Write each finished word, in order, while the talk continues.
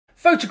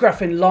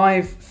Photographing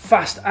live,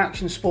 fast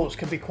action sports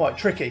can be quite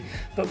tricky,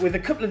 but with a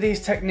couple of these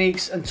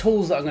techniques and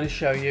tools that I'm going to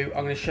show you,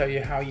 I'm going to show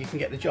you how you can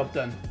get the job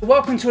done.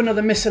 Welcome to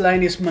another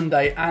miscellaneous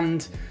Monday,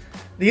 and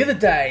the other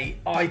day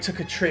I took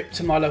a trip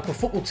to my local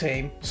football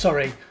team,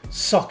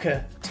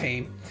 soccer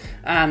team,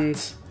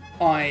 and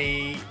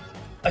I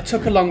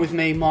took along with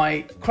me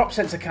my crop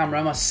sensor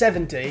camera, my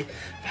 7D.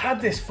 I've had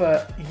this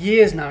for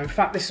years now. In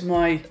fact, this is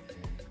the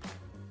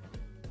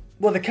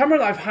camera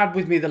that I've had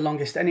with me the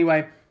longest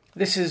anyway.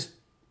 This has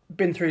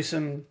been through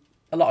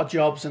a lot of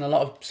jobs and a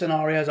lot of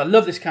scenarios. I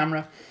love this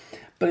camera,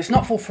 but it's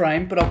not full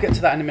frame, but I'll get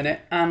to that in a minute.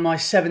 And my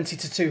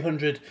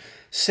 70-200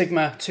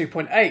 Sigma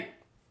 2.8.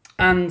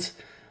 And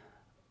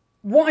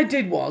what I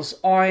did was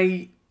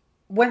I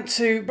went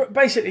to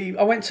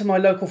my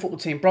local football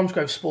team,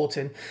 Bromsgrove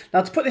Sporting.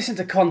 Now, to put this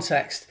into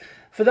context,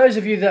 for those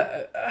of you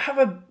that have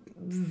a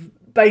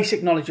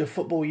basic knowledge of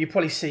football, you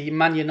probably see your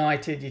Man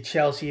United, your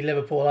Chelsea, your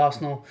Liverpool,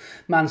 Arsenal,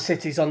 Man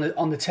City's on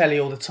the telly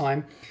all the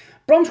time.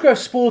 Bromsgrove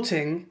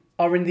Sporting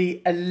are in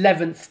the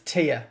 11th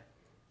tier.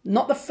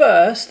 Not the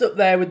first up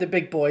there with the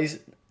big boys,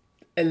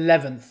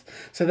 11th.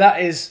 So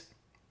that is,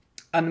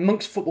 and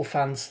amongst football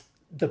fans,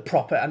 the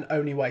proper and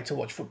only way to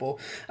watch football.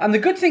 And the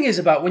good thing is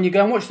about when you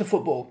go and watch the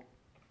football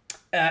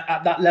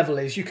at that level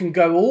is you can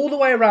go all the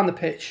way around the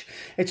pitch.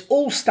 It's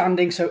all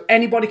standing, so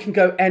anybody can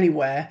go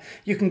anywhere.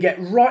 You can get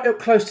right up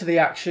close to the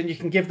action. You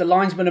can give the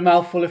linesman a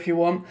mouthful if you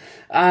want.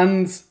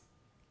 And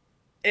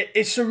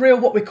it's a real,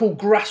 what we call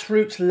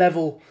grassroots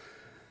level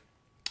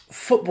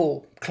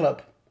football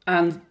club,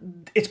 and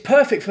it's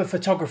perfect for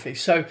photography.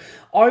 So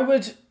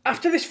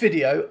after this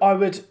video, I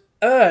would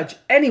urge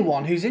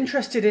anyone who's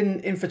interested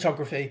in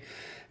photography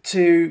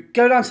to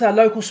go down to their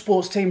local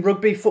sports team,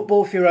 rugby,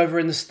 football, if you're over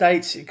in the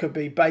States, it could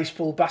be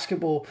baseball,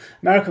 basketball,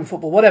 American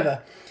football,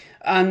 whatever,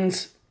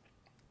 and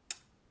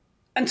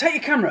take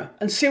your camera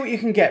and see what you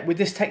can get with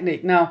this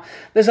technique. Now,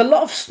 there's a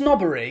lot of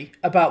snobbery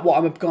about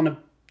what I'm going to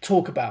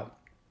talk about.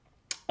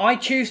 I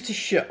chose to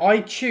shoot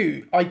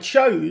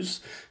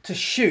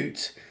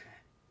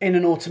in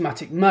an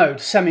automatic mode,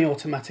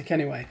 semi-automatic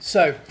anyway.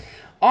 So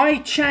I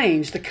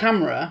changed the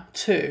camera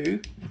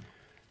to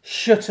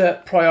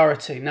shutter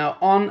priority. Now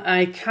on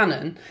a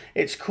Canon,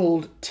 it's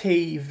called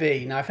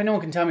TV. Now if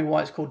anyone can tell me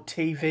why it's called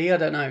TV, I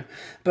don't know,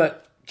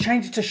 but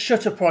change it to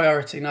shutter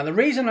priority. Now the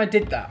reason I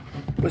did that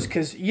was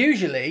because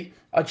usually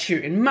I'd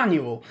shoot in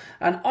manual,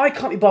 and I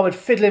can't be bothered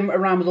fiddling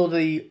around with all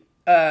the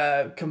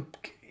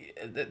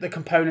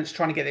components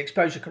trying to get the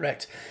exposure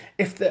correct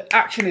if the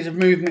action is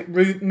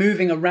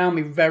moving around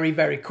me very,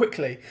 very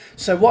quickly.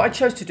 So what I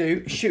chose to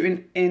do,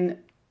 shooting in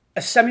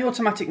a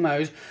semi-automatic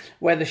mode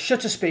where the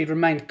shutter speed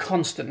remained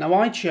constant. Now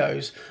I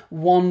chose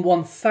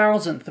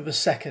 1/1000th of a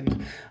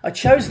second. I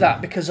chose that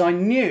because I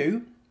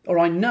know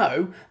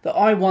that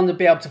I want to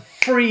be able to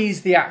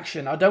freeze the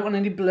action. I don't want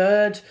any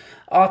blurred,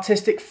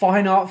 artistic,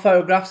 fine art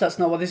photographs. That's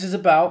not what this is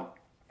about.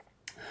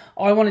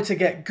 I wanted to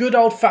get good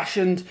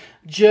old-fashioned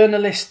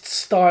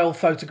journalist-style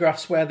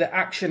photographs where the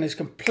action is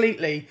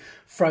completely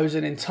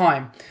frozen in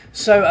time.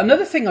 So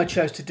another thing I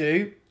chose to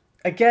do,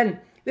 again,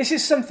 this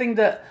is something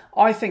that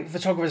I think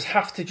photographers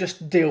have to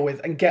just deal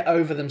with and get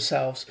over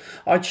themselves.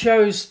 I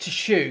chose to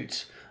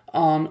shoot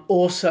on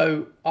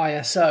also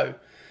ISO.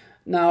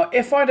 Now,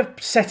 if I'd have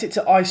set it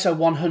to ISO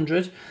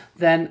 100,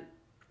 then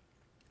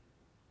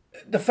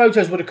the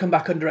photos would have come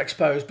back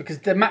underexposed because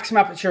the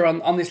maximum aperture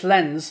on this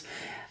lens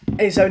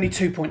is only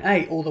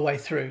 2.8 all the way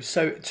through.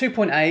 So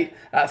 2.8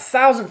 at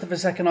 1,000th of a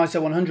second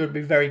ISO 100 would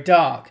be very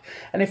dark.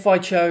 And if I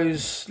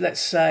chose, let's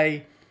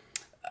say,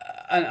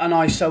 an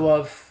ISO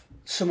of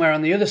somewhere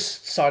on the other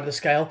side of the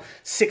scale,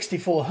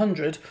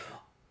 6400,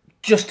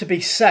 just to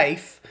be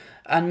safe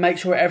and make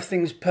sure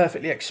everything's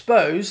perfectly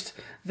exposed,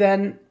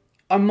 then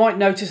I might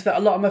notice that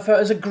a lot of my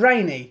photos are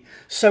grainy.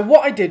 So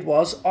what I did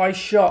was I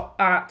shot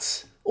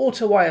at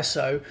auto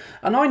ISO,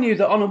 and I knew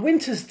that on a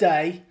winter's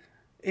day,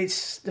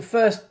 it's the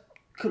first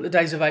couple of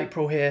days of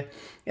April here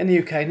in the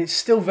UK, and it's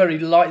still very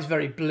light, it's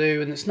very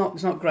blue, and it's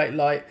not great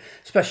light,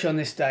 especially on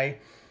this day.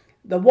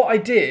 Then what I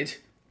did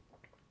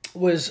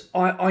was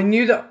I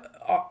knew that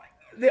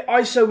the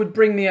ISO would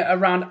bring me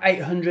around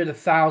 800,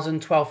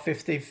 1,000,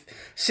 1250,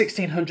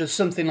 1,600,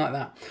 something like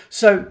that.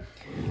 So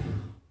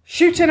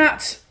shooting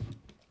at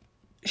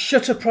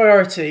shutter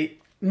priority,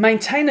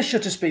 maintain a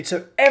shutter speed,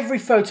 so every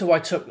photo I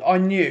took I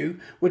knew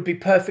would be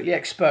perfectly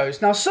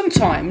exposed. Now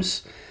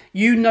sometimes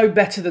you know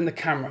better than the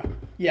camera.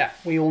 Yeah,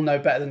 we all know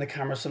better than the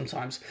camera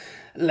sometimes.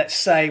 Let's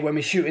say when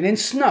we're shooting in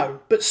snow.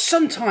 But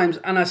sometimes,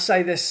 and I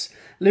say this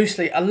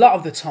loosely, a lot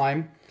of the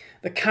time,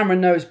 the camera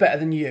knows better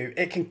than you.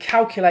 It can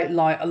calculate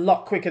light a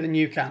lot quicker than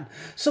you can.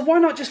 So why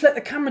not just let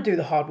the camera do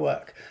the hard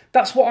work?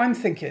 That's what I'm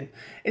thinking.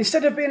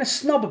 Instead of being a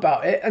snob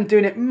about it and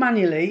doing it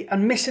manually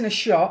and missing a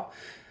shot,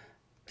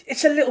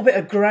 it's a little bit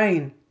of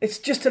grain. It's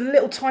just a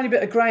little tiny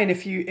bit of grain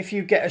if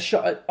you get a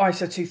shot at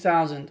ISO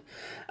 2000.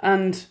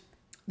 And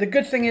the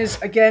good thing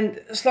is, again,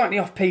 slightly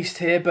off-piste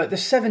here, but the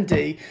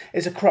 7D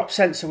is a crop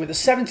sensor with a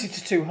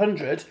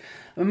 70-200.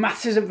 The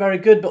maths isn't very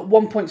good, but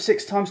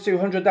 1.6 times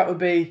 200, that would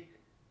be,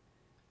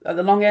 at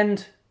the long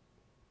end,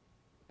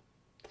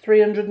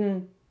 300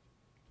 and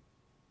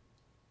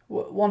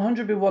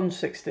 100 be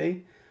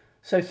 160,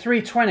 so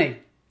 320.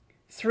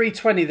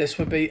 320 this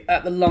would be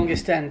at the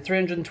longest end,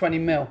 320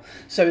 mil.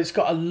 So it's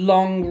got a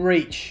long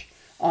reach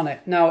on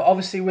it. Now,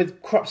 obviously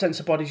with crop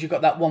sensor bodies, you've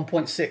got that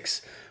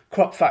 1.6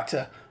 crop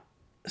factor.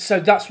 So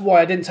that's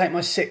why I didn't take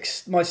my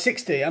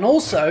 60. And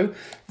also,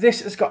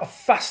 this has got a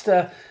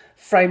faster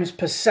frames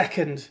per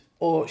second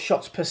or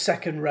shots per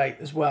second rate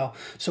as well.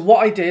 So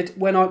what I did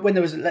when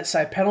there was, let's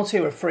say, a penalty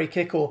or a free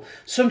kick or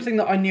something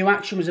that I knew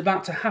action was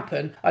about to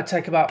happen, I'd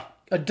take about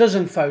a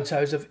dozen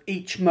photos of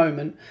each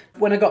moment.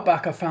 When I got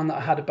back, I found that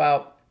I had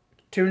about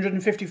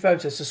 250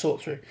 photos to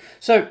sort through.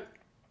 So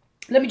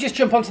let me just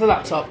jump onto the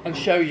laptop and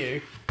show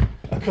you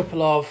a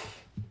couple of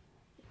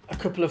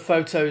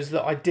photos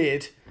that I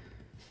did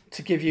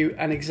to give you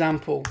an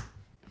example.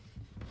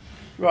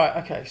 Right,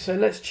 okay, so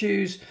let's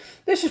choose.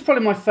 This is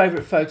probably my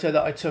favourite photo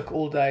that I took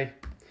all day.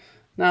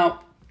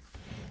 Now,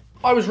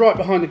 I was right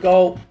behind the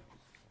goal,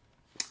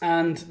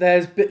 and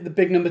there's the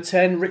big number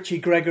 10, Richie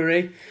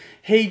Gregory.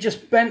 He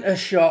just bent a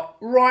shot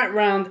right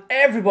round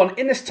everyone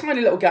in this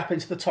tiny little gap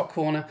into the top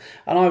corner,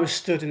 and I was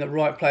stood in the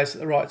right place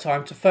at the right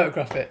time to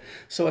photograph it.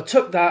 So I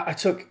took that,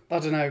 I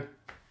don't know,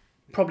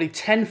 probably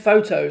 10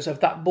 photos of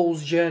that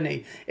ball's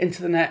journey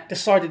into the net,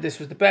 decided this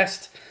was the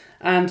best,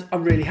 and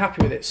I'm really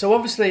happy with it. So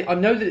obviously I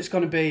know that it's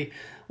going to be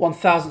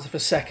 1,000th of a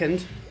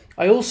second.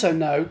 I also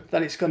know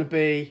that it's going to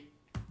be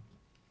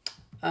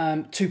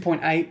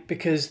 2.8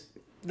 because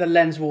the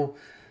lens will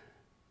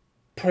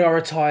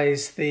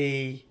prioritize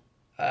the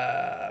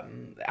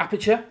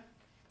aperture.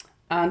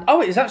 And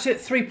oh, it is actually at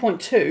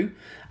 3.2,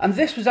 and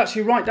this was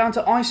actually right down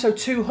to ISO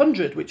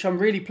 200, which I'm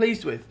really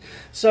pleased with.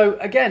 So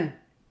again,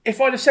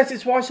 if I'd have set it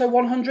to ISO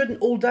 100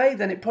 all day,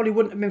 then it probably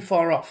wouldn't have been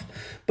far off.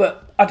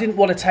 But I didn't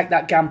want to take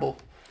that gamble.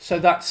 So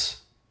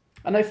that's,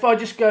 and if I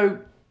just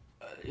go,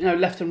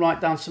 left and right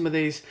down some of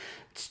these,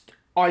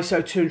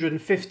 ISO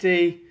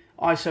 250,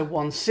 ISO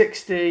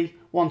 160,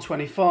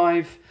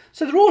 125.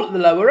 So they're all at the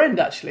lower end,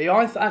 actually.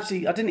 I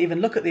didn't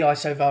even look at the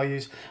ISO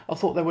values. I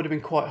thought they would have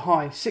been quite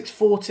high.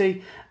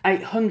 640,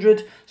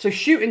 800. So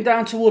shooting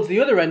down towards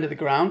the other end of the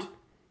ground,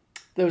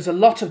 there was a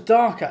lot of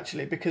dark,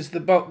 actually, because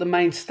the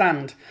main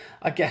stand,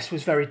 I guess,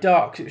 was very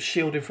dark. It was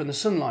shielded from the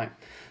sunlight.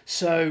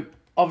 So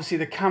obviously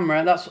the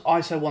camera, that's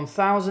ISO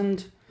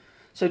 1000.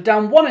 So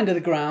down one end of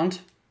the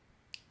ground,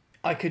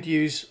 I could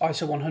use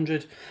ISO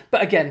 100.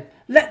 But again,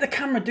 let the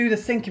camera do the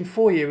thinking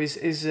for you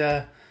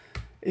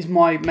is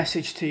my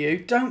message to you.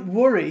 Don't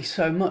worry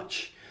so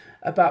much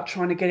about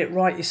trying to get it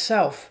right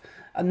yourself.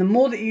 And the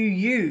more that you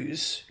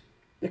use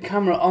the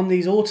camera on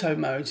these auto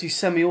modes, these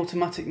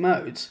semi-automatic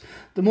modes,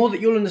 the more that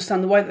you'll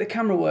understand the way that the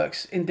camera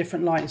works in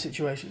different lighting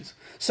situations.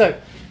 So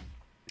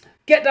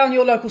get down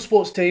your local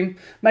sports team.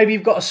 Maybe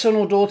you've got a son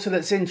or daughter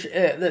that's into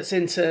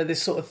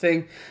this sort of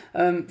thing.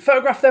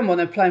 Photograph them when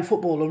they're playing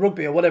football or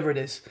rugby or whatever it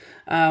is.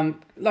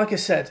 Like I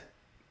said,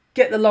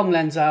 get the long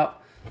lens out.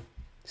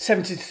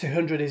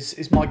 70-200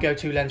 is my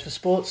go-to lens for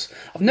sports.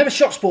 I've never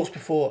shot sports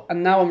before,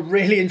 and now I'm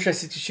really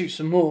interested to shoot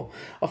some more.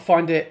 I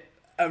find it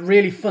a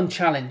really fun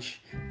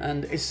challenge,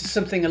 and it's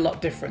something a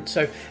lot different.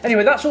 So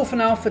anyway, that's all for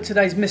now for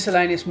today's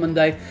Miscellaneous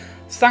Monday.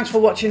 Thanks for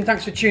watching,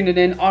 thanks for tuning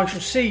in. I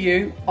shall see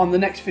you on the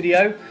next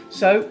video.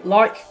 So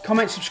like,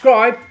 comment,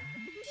 subscribe,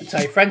 and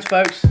tell your friends,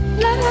 folks.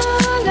 La, la,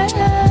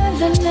 la,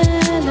 la, la.